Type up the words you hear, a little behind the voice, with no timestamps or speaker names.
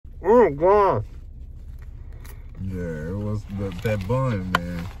God. Yeah, it was that bun,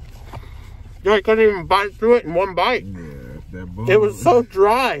 man. Yeah, I couldn't even bite through it in one bite. Yeah, that bun. It was so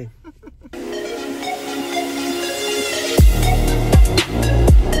dry.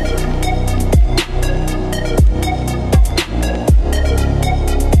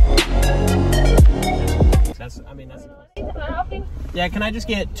 Yeah, can I just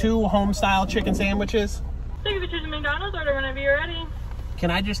get 2 home-style chicken sandwiches? Thank you for choosing McDonald's. Order whenever you're ready.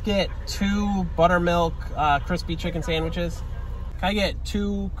 Can I just get 2 buttermilk crispy chicken sandwiches? Can I get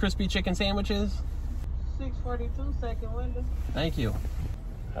 2 crispy chicken sandwiches? 6:42, second window. Thank you.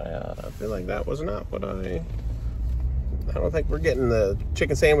 I feel like that was not what I don't think we're getting the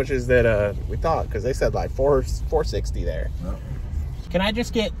chicken sandwiches that we thought, because they said like $4.60 there. No. Can I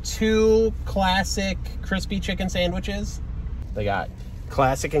just get 2 classic crispy chicken sandwiches? They got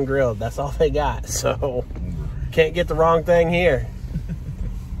classic and grilled. That's all they got. So can't get the wrong thing here.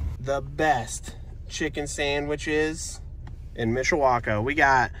 The best chicken sandwiches in Mishawaka. We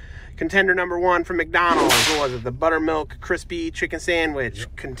got contender number 1 from McDonald's. What was it? The buttermilk crispy chicken sandwich.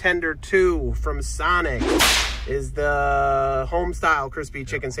 Yep. Contender 2 from Sonic is the home style crispy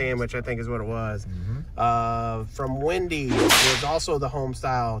chicken sandwich, I think is what it was. From Wendy's was also the home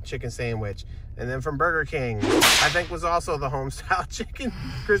style chicken sandwich. And then from Burger King, I think was also the home style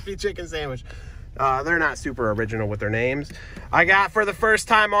crispy chicken sandwich. They're not super original with their names. I got, for the first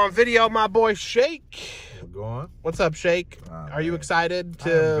time on video, my boy Shake. Go on. What's up, Shake? Are you excited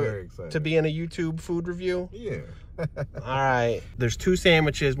to be in a YouTube food review? Yeah. All right. There's 2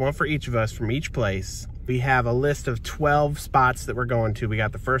 sandwiches, 1 for each of us from each place. We have a list of 12 spots that we're going to. We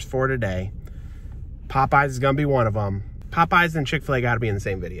got the first 4 today. Popeyes is going to be one of them. Popeyes and Chick-Fil-A got to be in the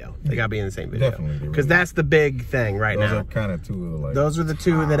same video. They got to be in the same video. Definitely. Because that's the big thing right now. Those are kind of 2 of the, like... Those are the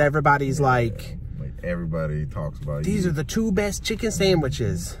 2 that everybody's like everybody talks about. These are the 2 best chicken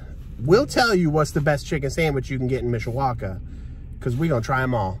sandwiches. We'll tell you what's the best chicken sandwich you can get in Mishawaka. Because we're going to try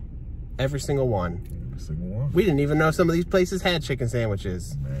them all. Every single one. Every single one. We didn't even know some of these places had chicken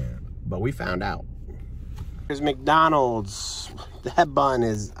sandwiches. Man. But we found out. Here's McDonald's. That bun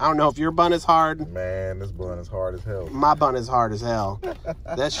is, I don't know if your bun is hard. Man, this bun is hard as hell. My bun is hard as hell.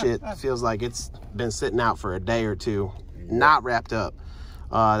 That shit feels like it's been sitting out for a day or 2. Not wrapped up.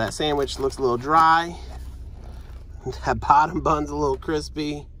 That sandwich looks a little dry. That bottom bun's a little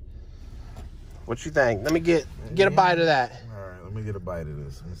crispy. What you think? Let me get a bite of that. All right, let me get a bite of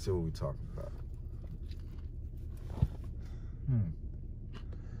this. Let's see what we're talking about.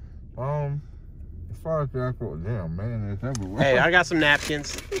 As far as the actual, damn, man, it's everywhere. Hey, I got some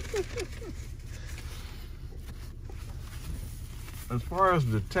napkins. As far as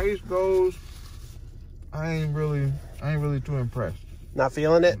the taste goes, I ain't really too impressed. Not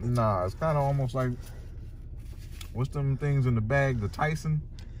feeling it? Nah, it's kind of almost like, what's them things in the bag, the Tyson?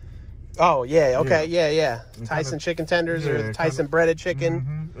 Oh, yeah, okay, yeah. Tyson chicken tenders or Tyson breaded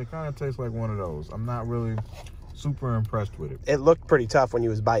chicken. It kind of tastes like one of those. I'm not really super impressed with it. It looked pretty tough when you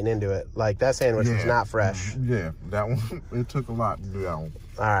was biting into it. Like, that sandwich was not fresh. Yeah, that one, it took a lot to do that one.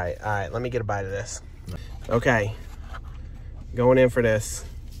 All right, let me get a bite of this. Okay, going in for this.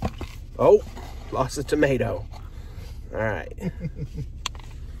 Oh, lost a tomato. All right.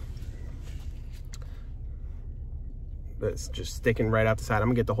 That's just sticking right out the side. I'm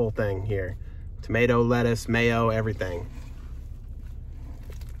gonna get the whole thing here. Tomato, lettuce, mayo, everything.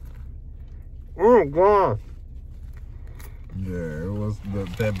 Oh, God. Yeah, it was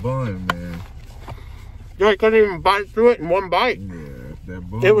that bun, man. Yeah, I couldn't even bite through it in one bite. Yeah, that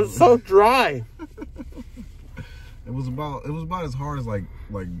bun. It was so dry. It was about as hard as like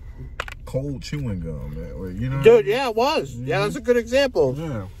cold chewing gum, man. Like, you know. Dude, yeah, it was. Yeah, that's a good example.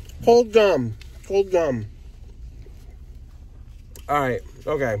 Yeah. Cold gum. All right,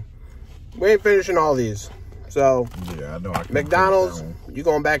 okay. We ain't finishing all these. So, yeah, I know. McDonald's, you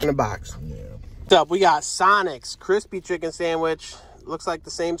going back in the box. Yeah. What's up? We got Sonic's crispy chicken sandwich. Looks like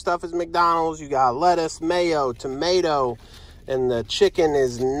the same stuff as McDonald's. You got lettuce, mayo, tomato, and the chicken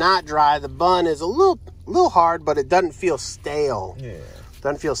is not dry. The bun is a little hard, but it doesn't feel stale. Yeah.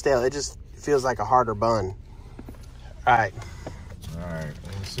 Doesn't feel stale. It just feels like a harder bun. All right. All right.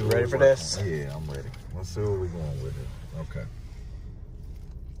 Let's see Ready for this? Yeah, I'm ready. Let's see where we're going with it. Okay.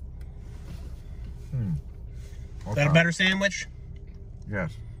 Is that a better sandwich?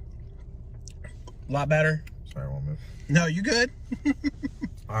 Yes. A lot better? Sorry, 1 minute. No, you good?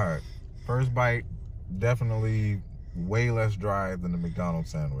 All right. First bite, definitely way less dry than the McDonald's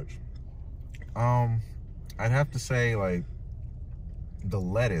sandwich. I'd have to say, like, the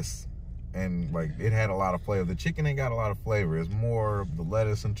lettuce and, like, it had a lot of flavor. The chicken ain't got a lot of flavor. It's more the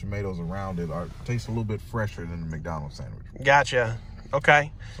lettuce and tomatoes around it tastes a little bit fresher than the McDonald's sandwich. Gotcha.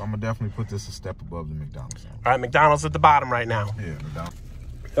 Okay. So I'm gonna definitely put this a step above the McDonald's sandwich. All right, McDonald's at the bottom right now. Yeah, McDonald's.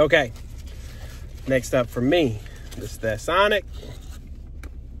 Okay. Next up for me, this is the Sonic.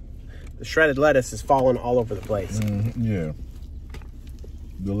 The shredded lettuce is falling all over the place. Yeah.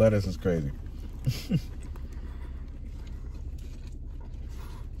 The lettuce is crazy.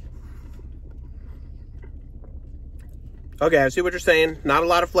 Okay, I see what you're saying. Not a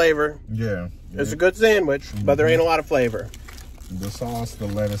lot of flavor. Yeah. It's a good sandwich, but there ain't a lot of flavor. The sauce, the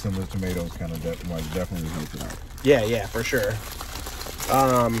lettuce, and the tomatoes kind of definitely help it out. Yeah, for sure.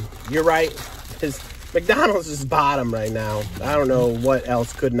 You're right. McDonald's is bottom right now. I don't know what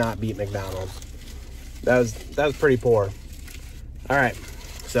else could not beat McDonald's. That was pretty poor. All right.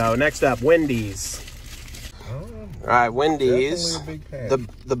 So next up, Wendy's. All right, Wendy's.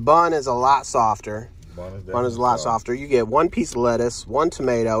 The bun is a lot softer. Bun is a lot softer. You get one piece of lettuce, one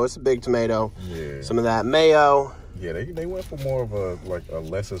tomato. It's a big tomato. Yeah. Some of that mayo. Yeah, they went for more of a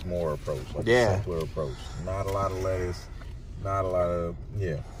less is more approach. Like a simpler approach. Not a lot of lettuce. Not a lot of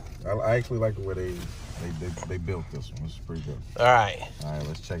I actually like the way they built this one. It's pretty good. All right. All right,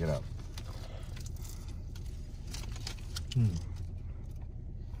 let's check it out.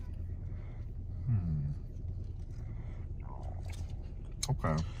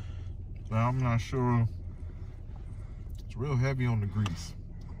 Okay. Now I'm not sure. It's real heavy on the grease.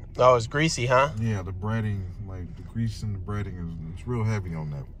 Oh, it's greasy, huh? Yeah, the breading, like the grease in the breading it's real heavy on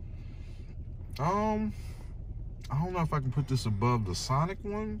that. I don't know if I can put this above the Sonic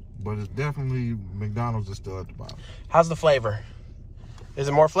one, but it's definitely McDonald's is still at the bottom. How's the flavor? Is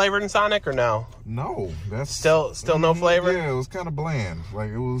it more flavored than Sonic or no? No, that's still no flavor. Yeah, it was kind of bland.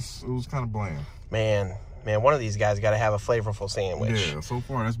 Like it was kind of bland. Man, one of these guys got to have a flavorful sandwich. Yeah, so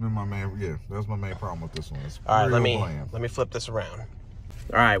far that's been my main. Yeah, that's my main problem with this one. It's all right, let me flip this around.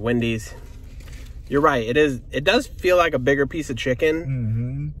 All right, Wendy's. You're right. It does feel like a bigger piece of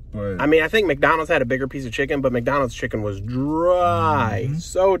chicken. But I mean, I think McDonald's had a bigger piece of chicken, but McDonald's chicken was dry,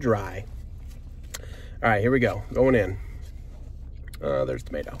 so dry. All right, here we go. Going in. There's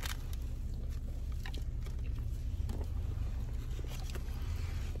tomato.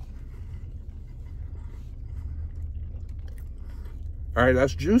 All right,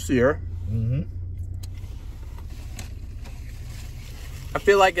 that's juicier. I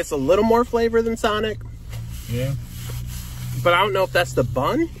feel like it's a little more flavor than Sonic. Yeah. But I don't know if that's the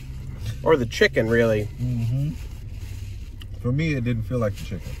bun or the chicken, really. For me, it didn't feel like the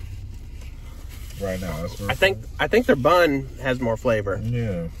chicken. Right now, I think their bun has more flavor.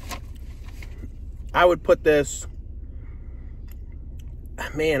 Yeah. I would put this.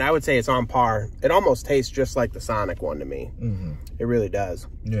 Man, I would say it's on par. It almost tastes just like the Sonic one to me. It really does.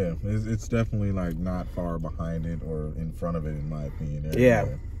 Yeah, it's definitely like not far behind it or in front of it, in my opinion. Yeah.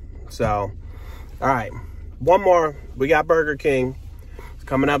 So, all right, one more. We got Burger King. It's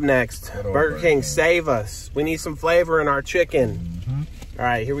coming up next. Burger King, save us. We need some flavor in our chicken. All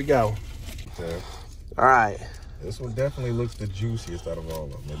right, here we go. Okay. All right. This one definitely looks the juiciest out of all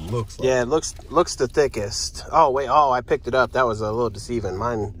of them. It looks like it looks the thickest. Oh, wait. Oh, I picked it up. That was a little deceiving.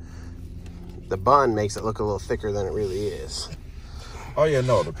 Mine, the bun makes it look a little thicker than it really is. Oh, yeah,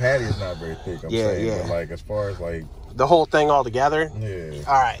 no. The patty is not very thick. I'm saying, but like, as far as like... the whole thing all together? Yeah.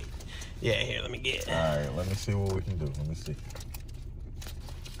 All right. Yeah, here, let me get it. All right, let me see what we can do. Let me see.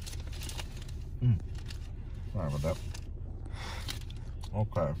 Sorry about that.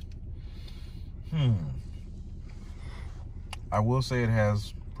 Okay. I will say it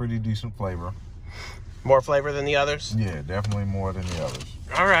has pretty decent flavor. More flavor than the others? Yeah, definitely more than the others.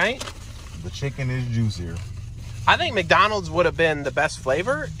 All right. The chicken is juicier. I think McDonald's would have been the best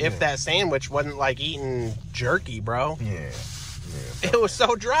flavor if that sandwich wasn't like eating jerky, bro. Yeah. It was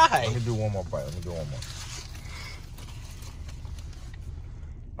so dry. Let me do one more bite.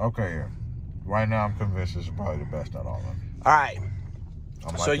 Okay. Right now, I'm convinced this is probably the best out of all of them. All right.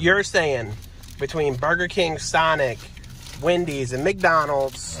 So you're saying between Burger King, Sonic, Wendy's, and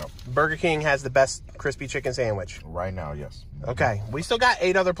McDonald's, Burger King has the best crispy chicken sandwich? Right now, yes. Okay. We still got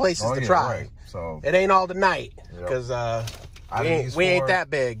 8 other places to try. Right. So it ain't all tonight because we ain't that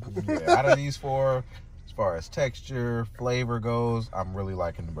big. Yeah, out of these 4, as far as texture, flavor goes, I'm really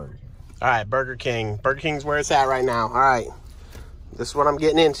liking the Burger King. All right, Burger King. Burger King's where it's at right now. All right. This is what I'm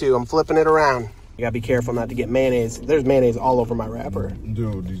getting into. I'm flipping it around. You gotta be careful not to get mayonnaise. There's mayonnaise all over my wrapper.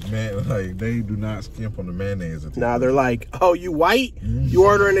 Dude, they do not skimp on the mayonnaise. Nah, they're like, oh, you white? You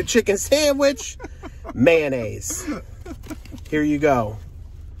ordering a chicken sandwich? Mayonnaise. Here you go.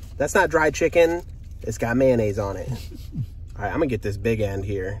 That's not dry chicken. It's got mayonnaise on it. All right, I'm gonna get this big end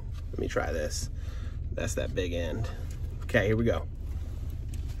here. Let me try this. That's that big end. Okay, here we go.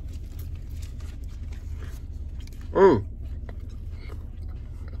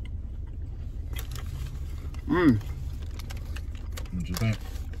 What you think?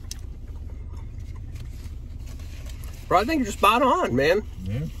 Bro, I think you're spot on, man.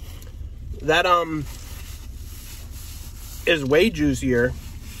 Yeah. That is way juicier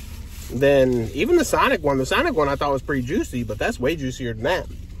than even the Sonic one. The Sonic one I thought was pretty juicy, but that's way juicier than that.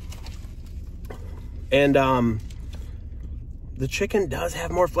 And the chicken does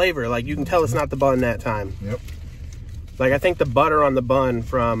have more flavor. Like, you can tell it's not the bun that time. Yep. Like, I think the butter on the bun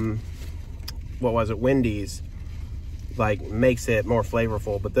from, what was it, Wendy's, like, makes it more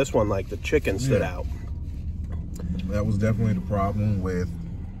flavorful. But this one, like, the chicken stood out. That was definitely the problem with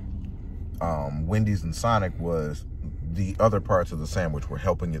Wendy's and Sonic, was the other parts of the sandwich were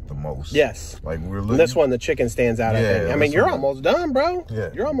helping it the most. Yes. Like, we're looking. This one, the chicken stands out, I think. I mean, you're almost done, bro.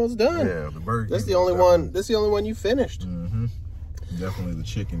 Yeah. You're almost done. Yeah, the burger. This is the only one. This is the only one you finished. Mm-hmm. Definitely the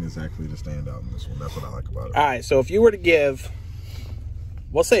chicken is actually the standout in this one. That's what I like about it. All right, so if you were to give,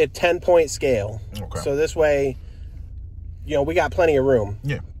 we'll say a 10-point scale. Okay. So this way, you know, we got plenty of room.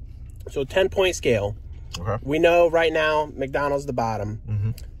 Yeah. So 10-point scale. Okay. We know right now McDonald's the bottom.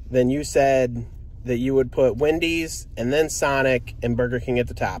 Mm-hmm. Then you said that you would put Wendy's and then Sonic and Burger King at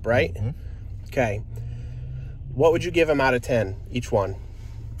the top, right? Mm-hmm. Okay. What would you give them out of 10, each one?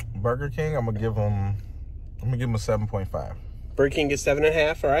 Burger King, I'm gonna give them a 7.5. Burger King gets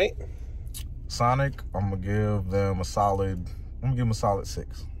 7.5, all right? Sonic, I'm gonna give them a solid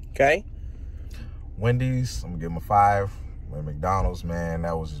 6. Okay. Wendy's, I'm gonna give them a 5. And McDonald's, man,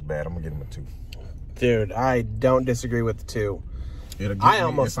 that was just bad. I'm gonna give them a 2. Dude, I don't disagree with the 2.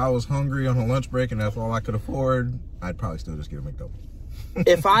 If I was hungry on a lunch break and that's all I could afford, I'd probably still just get a McDouble.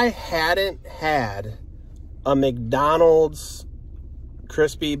 If I hadn't had a McDonald's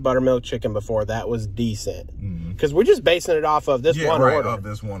crispy buttermilk chicken before, that was decent. Because we're just basing it off of this one order. Of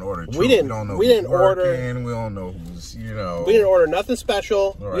this one order. We didn't order. We don't know who's, you know. We didn't order nothing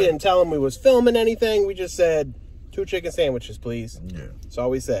special. Right. We didn't tell them we was filming anything. We just said 2 chicken sandwiches, please. Yeah. That's all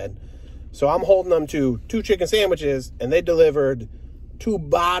we said. So I'm holding them to 2 chicken sandwiches, and they delivered 2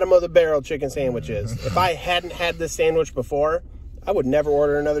 bottom of the barrel chicken sandwiches. If I hadn't had this sandwich before, I would never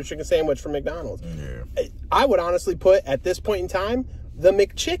order another chicken sandwich from McDonald's. Yeah. I would honestly put, at this point in time, the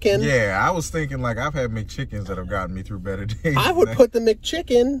McChicken. Yeah, I was thinking, like, I've had McChickens that have gotten me through better days. I would put the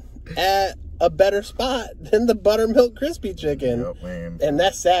McChicken at a better spot than the buttermilk crispy chicken. Yep, man. And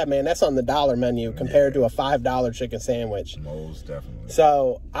that's sad, man. That's on the dollar menu compared to a $5 chicken sandwich. Most definitely.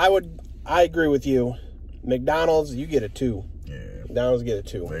 So I agree with you. McDonald's, you get a 2. Yeah. McDonald's get a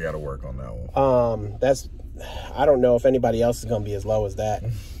 2. They got to work on that one. I don't know if anybody else is going to be as low as that.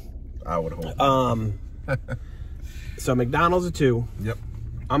 I would hope. So McDonald's a 2. Yep.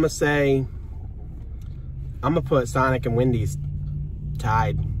 I'm going to put Sonic and Wendy's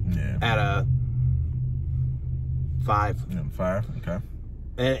tied at a 5. Yeah, 5, okay.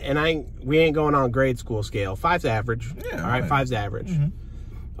 And we ain't going on grade school scale. 5's average. Yeah. All right, 5's average.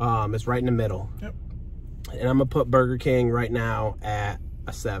 Mm-hmm. It's right in the middle. Yep. And I'm going to put Burger King right now at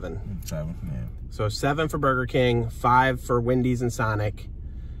a 7. 7, yeah. So 7 for Burger King, 5 for Wendy's and Sonic,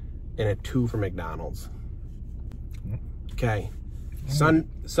 and a 2 for McDonald's. Okay.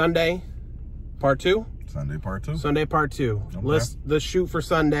 Sunday, part 2? Sunday, part 2. Sunday, part 2. Okay. Let's shoot for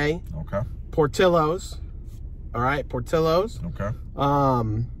Sunday. Okay. Portillo's. All right, Portillo's. Okay.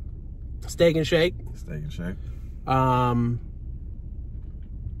 Steak and Shake. Steak and Shake.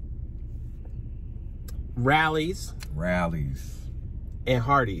 Rallies. And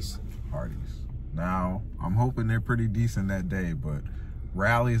Hardee's. Now, I'm hoping they're pretty decent that day, but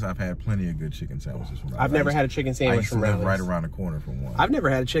Rallies, I've had plenty of good chicken sandwiches from Rallies. I've never had a chicken sandwich from Rallies. I used to live right around the corner from one. I've never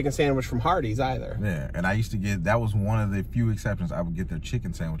had a chicken sandwich from Hardee's either. Yeah, and I used to get, that was one of the few exceptions, I would get their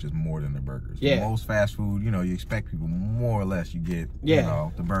chicken sandwiches more than their burgers. Yeah. Most fast food, you know, you expect people more or less, you get, you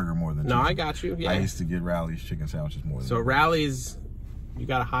know, the burger more than chicken. No, I got you, yeah. I used to get Rallies chicken sandwiches more than So Rallies, you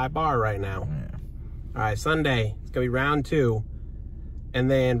got a high bar right now. Yeah. All right, Sunday, it's going to be round 2. And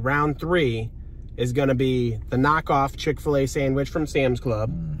then round 3 is going to be the knockoff Chick-Fil-A sandwich from Sam's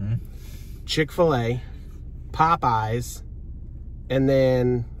Club. Mm-hmm. Chick-Fil-A, Popeyes, and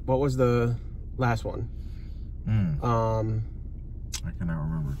then what was the last one? I cannot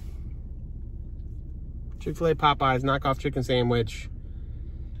remember. Chick-Fil-A, Popeyes, knockoff chicken sandwich.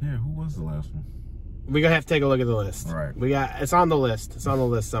 Yeah, who was the last one? We're going to have to take a look at the list. All right. It's on the list. It's on the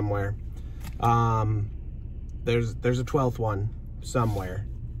list somewhere. There's a 12th one somewhere,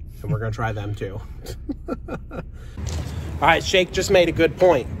 and we're going to try them too. All right, Shake just made a good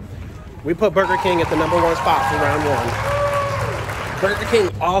point. We put Burger King at the #1 spot for round 1. Burger King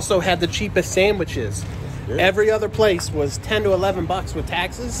also had the cheapest sandwiches. Yeah. Every other place was 10 to 11 bucks with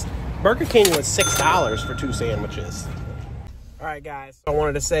taxes. Burger King was $6 for 2 sandwiches. All right, guys. I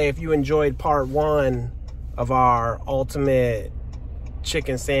wanted to say, if you enjoyed part 1 of our ultimate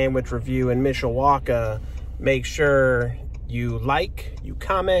chicken sandwich review in Mishawaka, make sure you like, you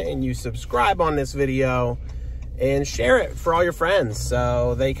comment, and you subscribe on this video and share it for all your friends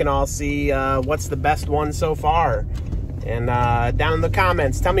so they can all see what's the best one so far. And down in the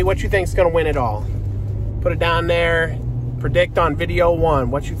comments, tell me what you think is going to win it all. Put it down there. Predict on video 1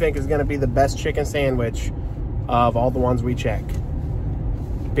 what you think is going to be the best chicken sandwich of all the ones we check.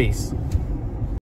 Peace.